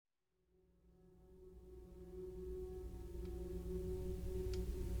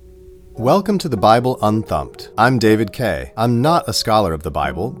Welcome to the Bible Unthumped. I'm David Kay. I'm not a scholar of the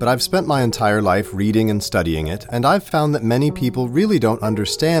Bible, but I've spent my entire life reading and studying it, and I've found that many people really don't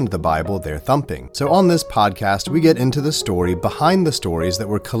understand the Bible they're thumping. So on this podcast, we get into the story behind the stories that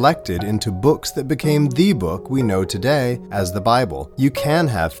were collected into books that became the book we know today as the Bible. You can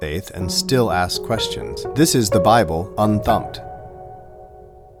have faith and still ask questions. This is the Bible Unthumped.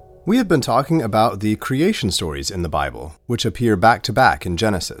 We have been talking about the creation stories in the Bible, which appear back to back in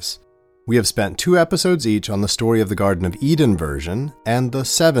Genesis. We have spent 2 episodes each on the story of the Garden of Eden version and the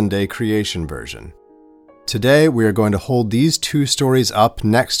 7-day creation version. Today, we are going to hold these 2 stories up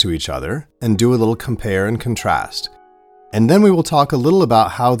next to each other and do a little compare and contrast. And then we will talk a little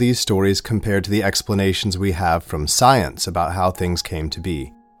about how these stories compare to the explanations we have from science about how things came to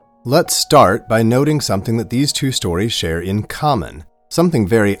be. Let's start by noting something that these 2 stories share in common, something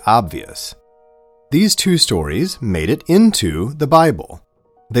very obvious. These 2 stories made it into the Bible.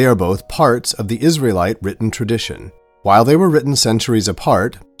 They are both parts of the Israelite written tradition. While they were written centuries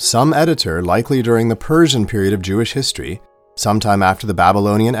apart, some editor, likely during the Persian period of Jewish history, sometime after the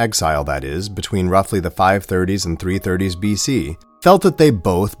Babylonian exile that is, between roughly the 530s and 330s BC, felt that they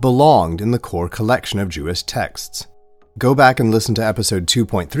both belonged in the core collection of Jewish texts. Go back and listen to episode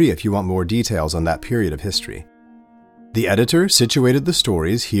 2.3 if you want more details on that period of history. The editor situated the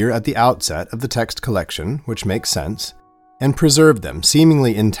stories here at the outset of the text collection, which makes sense, and preserved them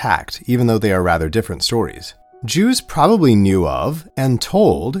seemingly intact, even though they are rather different stories. Jews probably knew of, and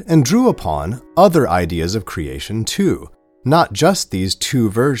told, and drew upon other ideas of creation too, not just these 2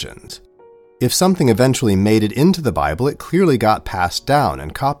 versions. If something eventually made it into the Bible, it clearly got passed down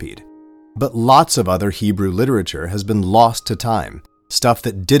and copied. But lots of other Hebrew literature has been lost to time, stuff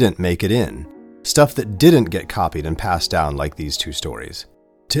that didn't make it in, stuff that didn't get copied and passed down like these 2 stories.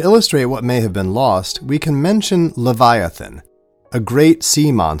 To illustrate what may have been lost, we can mention Leviathan, a great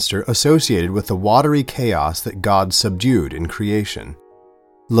sea monster associated with the watery chaos that God subdued in creation.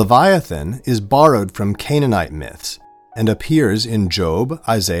 Leviathan is borrowed from Canaanite myths and appears in Job,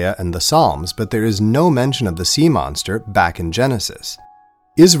 Isaiah, and the Psalms, but there is no mention of the sea monster back in Genesis.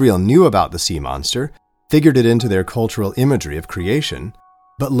 Israel knew about the sea monster, figured it into their cultural imagery of creation,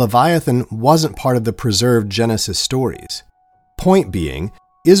 but Leviathan wasn't part of the preserved Genesis stories. Point being,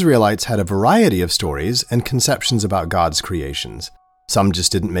 Israelites had a variety of stories and conceptions about God's creations. Some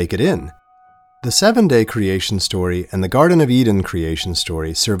just didn't make it in. The 7-day creation story and the Garden of Eden creation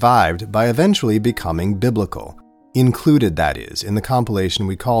story survived by eventually becoming biblical, included, that is, in the compilation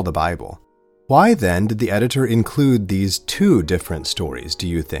we call the Bible. Why then did the editor include these 2 different stories, do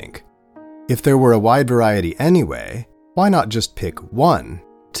you think? If there were a wide variety anyway, why not just pick one?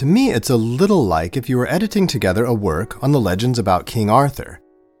 To me, it's a little like if you were editing together a work on the legends about King Arthur.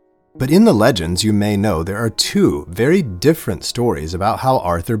 But in the legends, you may know there are 2 very different stories about how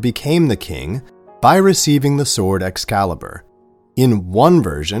Arthur became the king by receiving the sword Excalibur. In one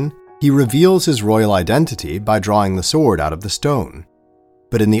version, he reveals his royal identity by drawing the sword out of the stone.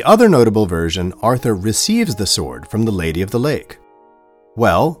 But in the other notable version, Arthur receives the sword from the Lady of the Lake.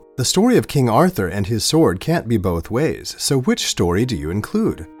 Well, the story of King Arthur and his sword can't be both ways, so which story do you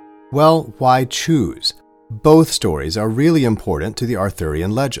include? Well, why choose? Both stories are really important to the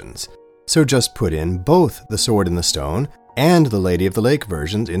Arthurian legends, so just put in both the Sword in the Stone and the Lady of the Lake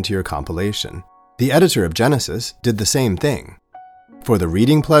versions into your compilation. The editor of Genesis did the same thing. For the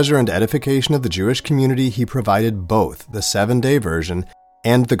reading pleasure and edification of the Jewish community, he provided both the 7-day version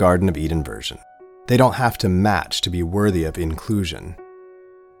and the Garden of Eden version. They don't have to match to be worthy of inclusion.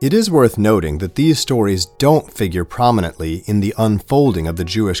 It is worth noting that these stories don't figure prominently in the unfolding of the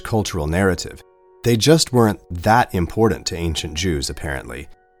Jewish cultural narrative. They just weren't that important to ancient Jews, apparently,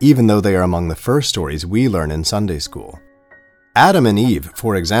 even though they are among the first stories we learn in Sunday school. Adam and Eve,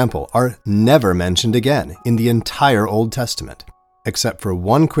 for example, are never mentioned again in the entire Old Testament, except for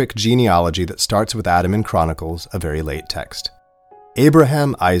one quick genealogy that starts with Adam in Chronicles, a very late text.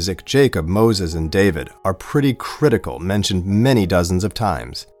 Abraham, Isaac, Jacob, Moses, and David are pretty critical, mentioned many dozens of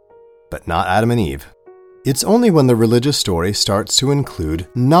times, but not Adam and Eve. It's only when the religious story starts to include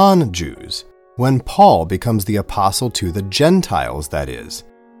non-Jews, when Paul becomes the apostle to the Gentiles, that is,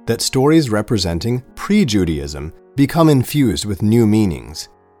 that stories representing pre-Judaism become infused with new meanings.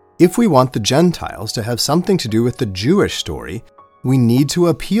 If we want the Gentiles to have something to do with the Jewish story, we need to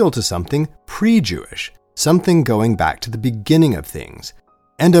appeal to something pre-Jewish, something going back to the beginning of things.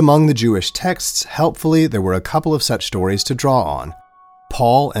 And among the Jewish texts, helpfully, there were a couple of such stories to draw on.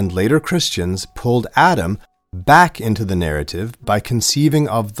 Paul and later Christians pulled Adam back into the narrative by conceiving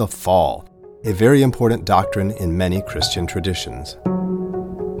of the fall, a very important doctrine in many Christian traditions.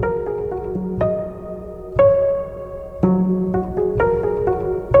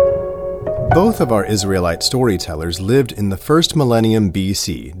 Both of our Israelite storytellers lived in the first millennium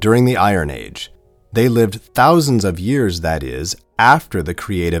BC during the Iron Age. They lived thousands of years, that is, after the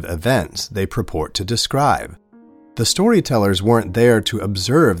creative events they purport to describe. The storytellers weren't there to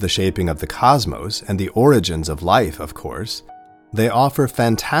observe the shaping of the cosmos and the origins of life, of course. They offer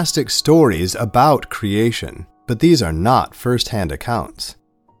fantastic stories about creation, but these are not first-hand accounts.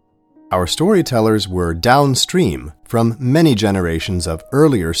 Our storytellers were downstream from many generations of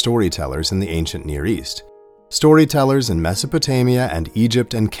earlier storytellers in the ancient Near East. Storytellers in Mesopotamia and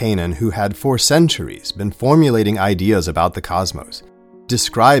Egypt and Canaan who had for centuries been formulating ideas about the cosmos,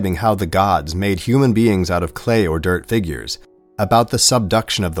 describing how the gods made human beings out of clay or dirt figures, about the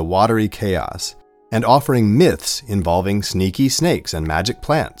subduction of the watery chaos, and offering myths involving sneaky snakes and magic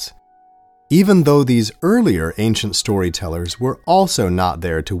plants. Even though these earlier ancient storytellers were also not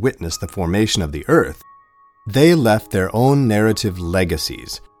there to witness the formation of the earth, they left their own narrative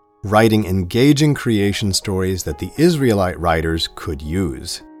legacies, writing engaging creation stories that the Israelite writers could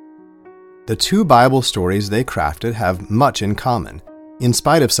use. The two Bible stories they crafted have much in common, in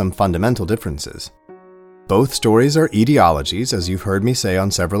spite of some fundamental differences. Both stories are etiologies, as you've heard me say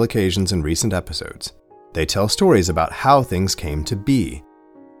on several occasions in recent episodes. They tell stories about how things came to be.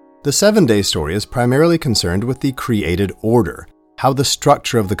 The seven-day story is primarily concerned with the created order, how the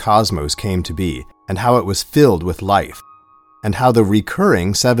structure of the cosmos came to be, and how it was filled with life, and how the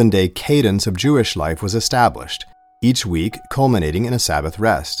recurring seven-day cadence of Jewish life was established, each week culminating in a Sabbath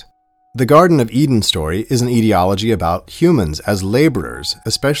rest. The Garden of Eden story is an etiology about humans as laborers,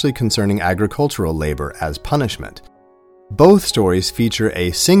 especially concerning agricultural labor as punishment. Both stories feature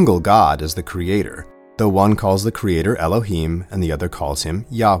a single God as the creator, though one calls the creator Elohim and the other calls him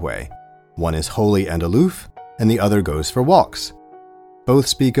Yahweh. One is holy and aloof, and the other goes for walks. Both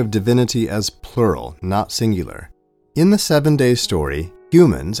speak of divinity as plural, not singular. In the seven-day story,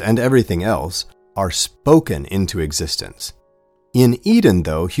 humans and everything else are spoken into existence. In Eden,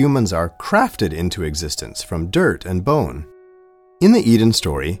 though, humans are crafted into existence from dirt and bone. In the Eden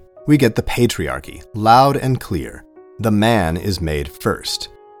story, we get the patriarchy, loud and clear. The man is made first.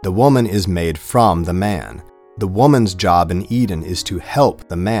 The woman is made from the man. The woman's job in Eden is to help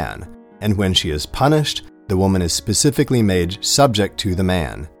the man, and when she is punished, the woman is specifically made subject to the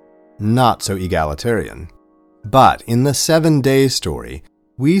man. Not so egalitarian. But in the seven-day story,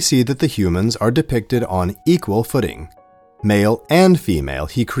 we see that the humans are depicted on equal footing. Male and female,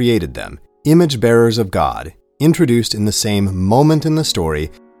 he created them, image-bearers of God, introduced in the same moment in the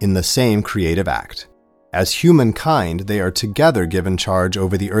story, in the same creative act. As humankind, they are together given charge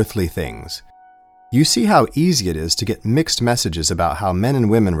over the earthly things. You see how easy it is to get mixed messages about how men and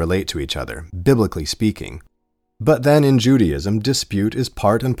women relate to each other, biblically speaking. But then in Judaism, dispute is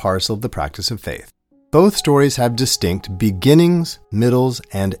part and parcel of the practice of faith. Both stories have distinct beginnings, middles,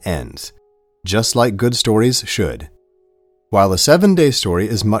 and ends, just like good stories should. While the seven-day story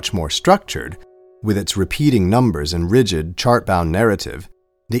is much more structured, with its repeating numbers and rigid, chart-bound narrative,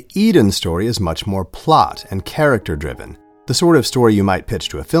 the Eden story is much more plot and character-driven, the sort of story you might pitch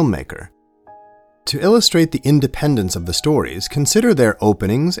to a filmmaker. To illustrate the independence of the stories, consider their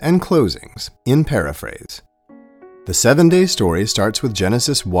openings and closings, in paraphrase. The seven-day story starts with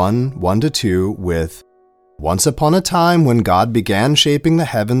Genesis 1:1-2 with, "Once upon a time when God began shaping the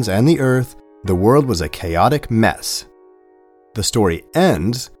heavens and the earth, the world was a chaotic mess." The story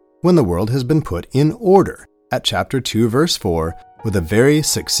ends when the world has been put in order, at chapter 2, verse 4, with a very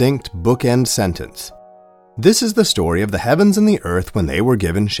succinct bookend sentence. This is the story of the heavens and the earth when they were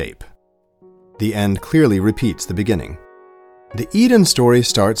given shape. The end clearly repeats the beginning. The Eden story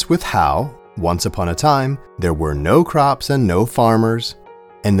starts with how, once upon a time, there were no crops and no farmers,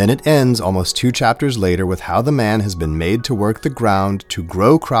 and then it ends almost 2 chapters later with how the man has been made to work the ground to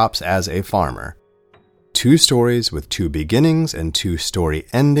grow crops as a farmer. 2 stories with 2 beginnings and 2 story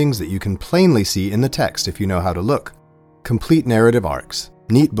endings that you can plainly see in the text if you know how to look. Complete narrative arcs,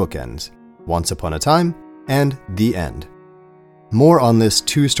 neat bookends, once upon a time, and the end. More on this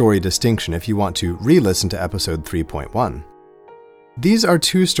 2-story distinction if you want to re-listen to episode 3.1. These are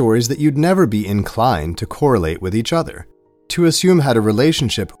 2 stories that you'd never be inclined to correlate with each other, to assume had a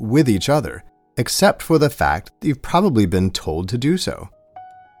relationship with each other, except for the fact that you've probably been told to do so.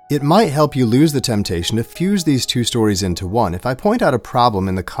 It might help you lose the temptation to fuse these 2 stories into one if I point out a problem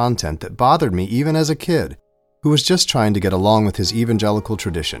in the content that bothered me even as a kid, who was just trying to get along with his evangelical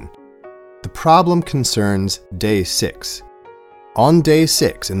tradition. The problem concerns day 6. On day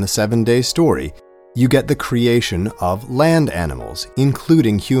 6 in the 7-day story, you get the creation of land animals,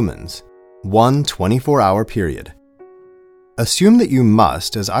 including humans. One 24-hour period. Assume that you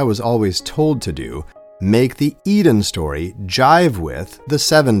must, as I was always told to do, make the Eden story jive with the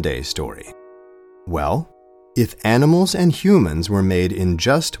 7-day story. Well, if animals and humans were made in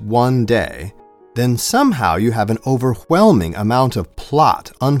just one day, then somehow you have an overwhelming amount of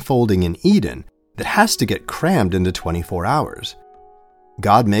plot unfolding in Eden that has to get crammed into 24 hours.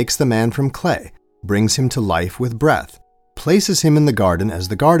 God makes the man from clay, brings him to life with breath, places him in the garden as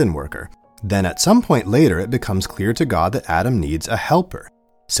the garden worker. Then at some point later, it becomes clear to God that Adam needs a helper.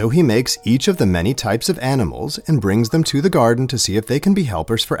 So he makes each of the many types of animals and brings them to the garden to see if they can be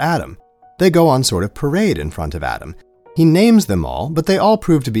helpers for Adam. They go on sort of parade in front of Adam. He names them all, but they all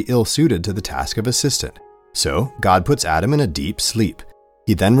prove to be ill-suited to the task of assistant. So God puts Adam in a deep sleep.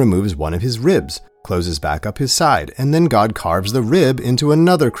 He then removes one of his ribs, closes back up his side, and then God carves the rib into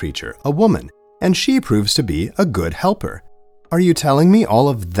another creature, a woman, and she proves to be a good helper. Are you telling me all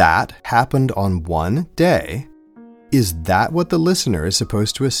of that happened on one day? Is that what the listener is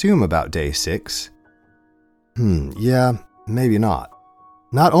supposed to assume about day 6? Yeah, maybe not.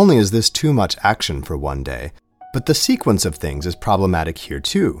 Not only is this too much action for one day, but the sequence of things is problematic here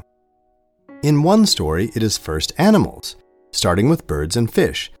too. In one story, it is first animals, starting with birds and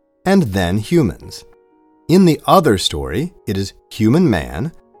fish, and then humans. In the other story, it is human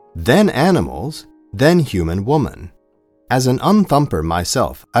man, then animals, then human woman. As an unthumper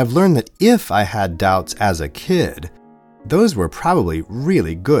myself, I've learned that if I had doubts as a kid, those were probably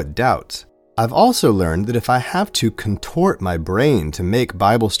really good doubts. I've also learned that if I have to contort my brain to make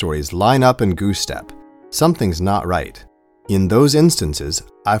Bible stories line up and goose step, something's not right. In those instances,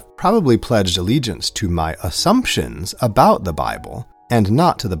 I've probably pledged allegiance to my assumptions about the Bible and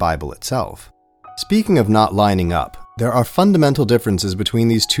not to the Bible itself. Speaking of not lining up, there are fundamental differences between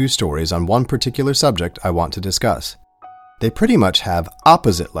these two stories on one particular subject I want to discuss. They pretty much have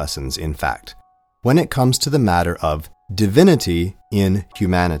opposite lessons, in fact, when it comes to the matter of divinity in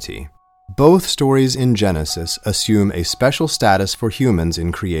humanity. Both stories in Genesis assume a special status for humans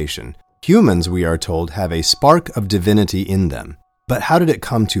in creation. Humans, we are told, have a spark of divinity in them. But how did it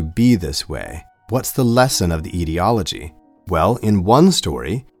come to be this way? What's the lesson of the etiology? Well, in one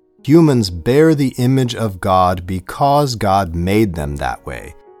story, humans bear the image of God because God made them that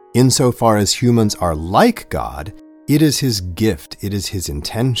way. Insofar as humans are like God, it is His gift, it is His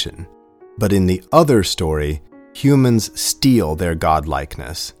intention. But in the other story, humans steal their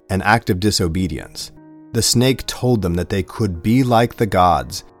godlikeness, an act of disobedience. The snake told them that they could be like the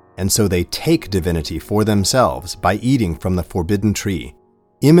gods, and so they take divinity for themselves by eating from the forbidden tree.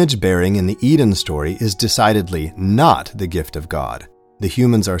 Image-bearing in the Eden story is decidedly not the gift of God. The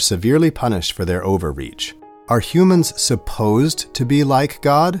humans are severely punished for their overreach. Are humans supposed to be like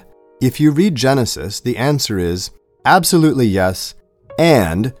God? If you read Genesis, the answer is absolutely yes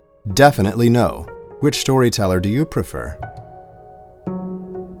and definitely no. Which storyteller do you prefer?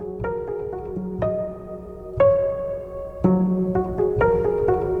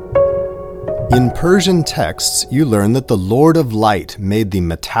 In Persian texts, you learn that the Lord of Light made the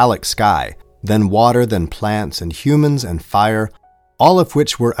metallic sky, then water, then plants, and humans, and fire, all of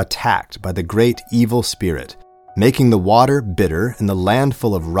which were attacked by the great evil spirit, making the water bitter and the land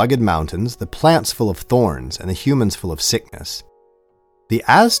full of rugged mountains, the plants full of thorns, and the humans full of sickness. The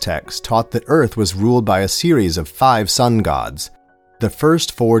Aztecs taught that Earth was ruled by a series of 5 sun gods. The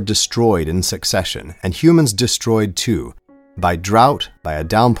first 4 destroyed in succession, and humans destroyed too, by drought, by a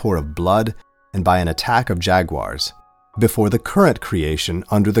downpour of blood, and by an attack of jaguars, before the current creation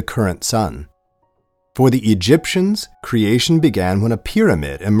under the current sun. For the Egyptians, creation began when a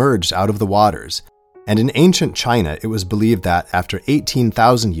pyramid emerged out of the waters, and in ancient China it was believed that after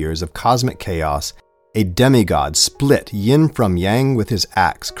 18,000 years of cosmic chaos, a demigod split yin from yang with his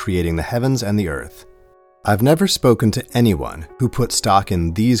axe, creating the heavens and the earth. I've never spoken to anyone who put stock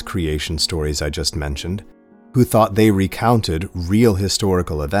in these creation stories I just mentioned, who thought they recounted real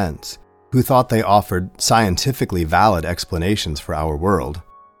historical events, who thought they offered scientifically valid explanations for our world.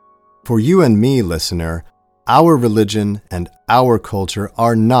 For you and me, listener, our religion and our culture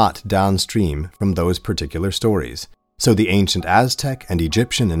are not downstream from those particular stories. So the ancient Aztec and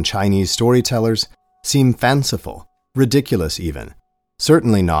Egyptian and Chinese storytellers seem fanciful, ridiculous even,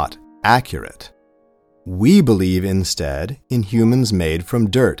 certainly not accurate. We believe instead in humans made from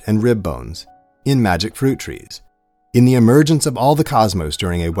dirt and rib bones, in magic fruit trees, in the emergence of all the cosmos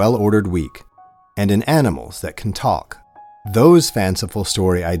during a well-ordered week, and in animals that can talk. Those fanciful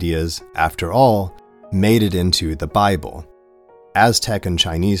story ideas, after all, made it into the Bible. Aztec and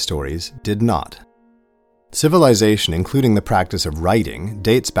Chinese stories did not. Civilization, including the practice of writing,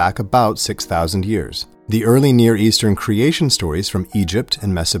 dates back about 6,000 years. The early Near Eastern creation stories from Egypt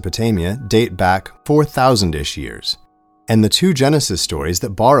and Mesopotamia date back 4,000-ish years. And the 2 Genesis stories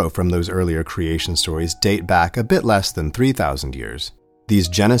that borrow from those earlier creation stories date back a bit less than 3,000 years. These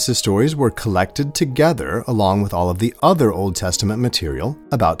Genesis stories were collected together along with all of the other Old Testament material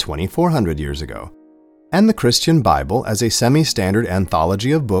about 2,400 years ago. And the Christian Bible, as a semi-standard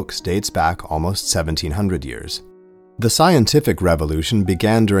anthology of books, dates back almost 1,700 years. The scientific revolution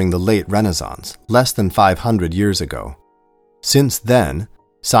began during the late Renaissance, less than 500 years ago. Since then,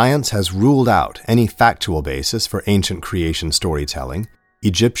 science has ruled out any factual basis for ancient creation storytelling,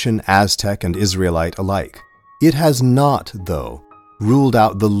 Egyptian, Aztec, and Israelite alike. It has not, though, ruled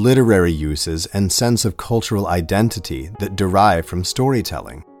out the literary uses and sense of cultural identity that derive from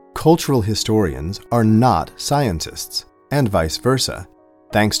storytelling. Cultural historians are not scientists, and vice versa.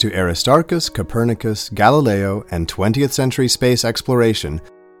 Thanks to Aristarchus, Copernicus, Galileo, and 20th century space exploration,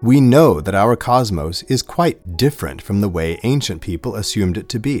 we know that our cosmos is quite different from the way ancient people assumed it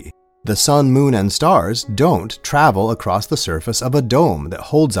to be. The sun, moon, and stars don't travel across the surface of a dome that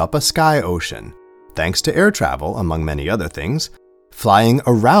holds up a sky ocean. Thanks to air travel, among many other things, flying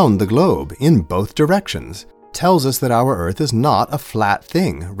around the globe in both directions tells us that our Earth is not a flat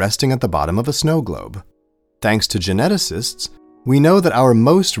thing resting at the bottom of a snow globe. Thanks to geneticists, we know that our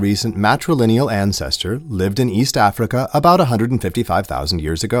most recent matrilineal ancestor lived in East Africa about 155,000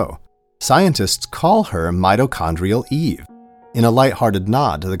 years ago. Scientists call her mitochondrial Eve, in a light-hearted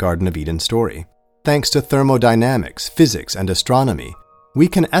nod to the Garden of Eden story. Thanks to thermodynamics, physics, and astronomy, we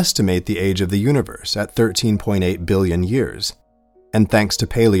can estimate the age of the universe at 13.8 billion years. And thanks to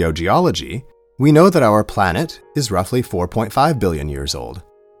paleogeology, we know that our planet is roughly 4.5 billion years old.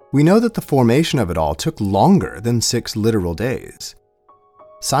 We know that the formation of it all took longer than 6 literal days.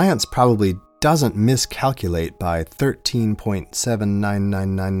 Science probably doesn't miscalculate by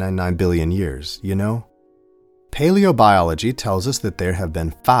 13.799999 billion years, you know? Paleobiology tells us that there have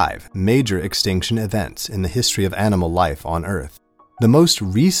been 5 major extinction events in the history of animal life on Earth. The most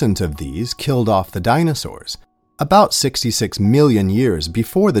recent of these killed off the dinosaurs, about 66 million years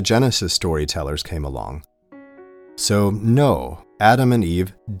before the Genesis storytellers came along. So no, Adam and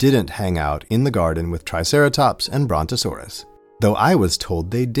Eve didn't hang out in the garden with Triceratops and Brontosaurus, though I was told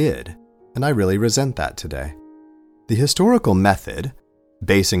they did, and I really resent that today. The historical method,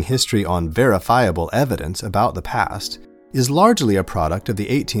 basing history on verifiable evidence about the past, is largely a product of the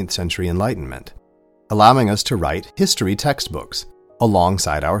 18th century Enlightenment, allowing us to write history textbooks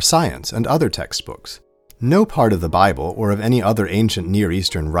alongside our science and other textbooks. No part of the Bible or of any other ancient Near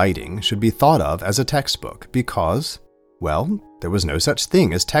Eastern writing should be thought of as a textbook because, well, there was no such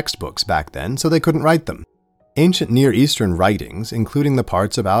thing as textbooks back then, so they couldn't write them. Ancient Near Eastern writings, including the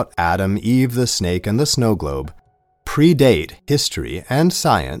parts about Adam, Eve, the snake, and the snow globe, predate history and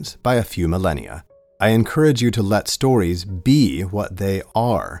science by a few millennia. I encourage you to let stories be what they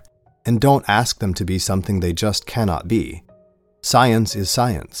are, and don't ask them to be something they just cannot be. Science is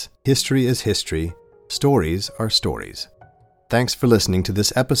science, history is history, stories are stories. Thanks for listening to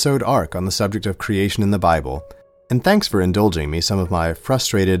this episode arc on the subject of creation in the Bible, and thanks for indulging me some of my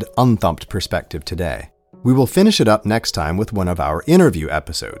frustrated, unthumped perspective today. We will finish it up next time with one of our interview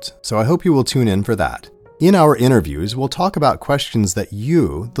episodes, so I hope you will tune in for that. In our interviews, we'll talk about questions that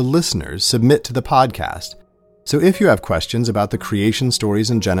you, the listeners, submit to the podcast. So if you have questions about the creation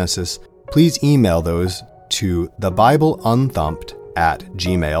stories in Genesis, please email those to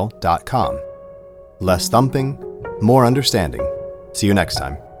thebibleUnthumped@gmail.com. Less thumping, more understanding. See you next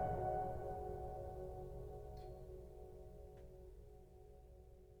time.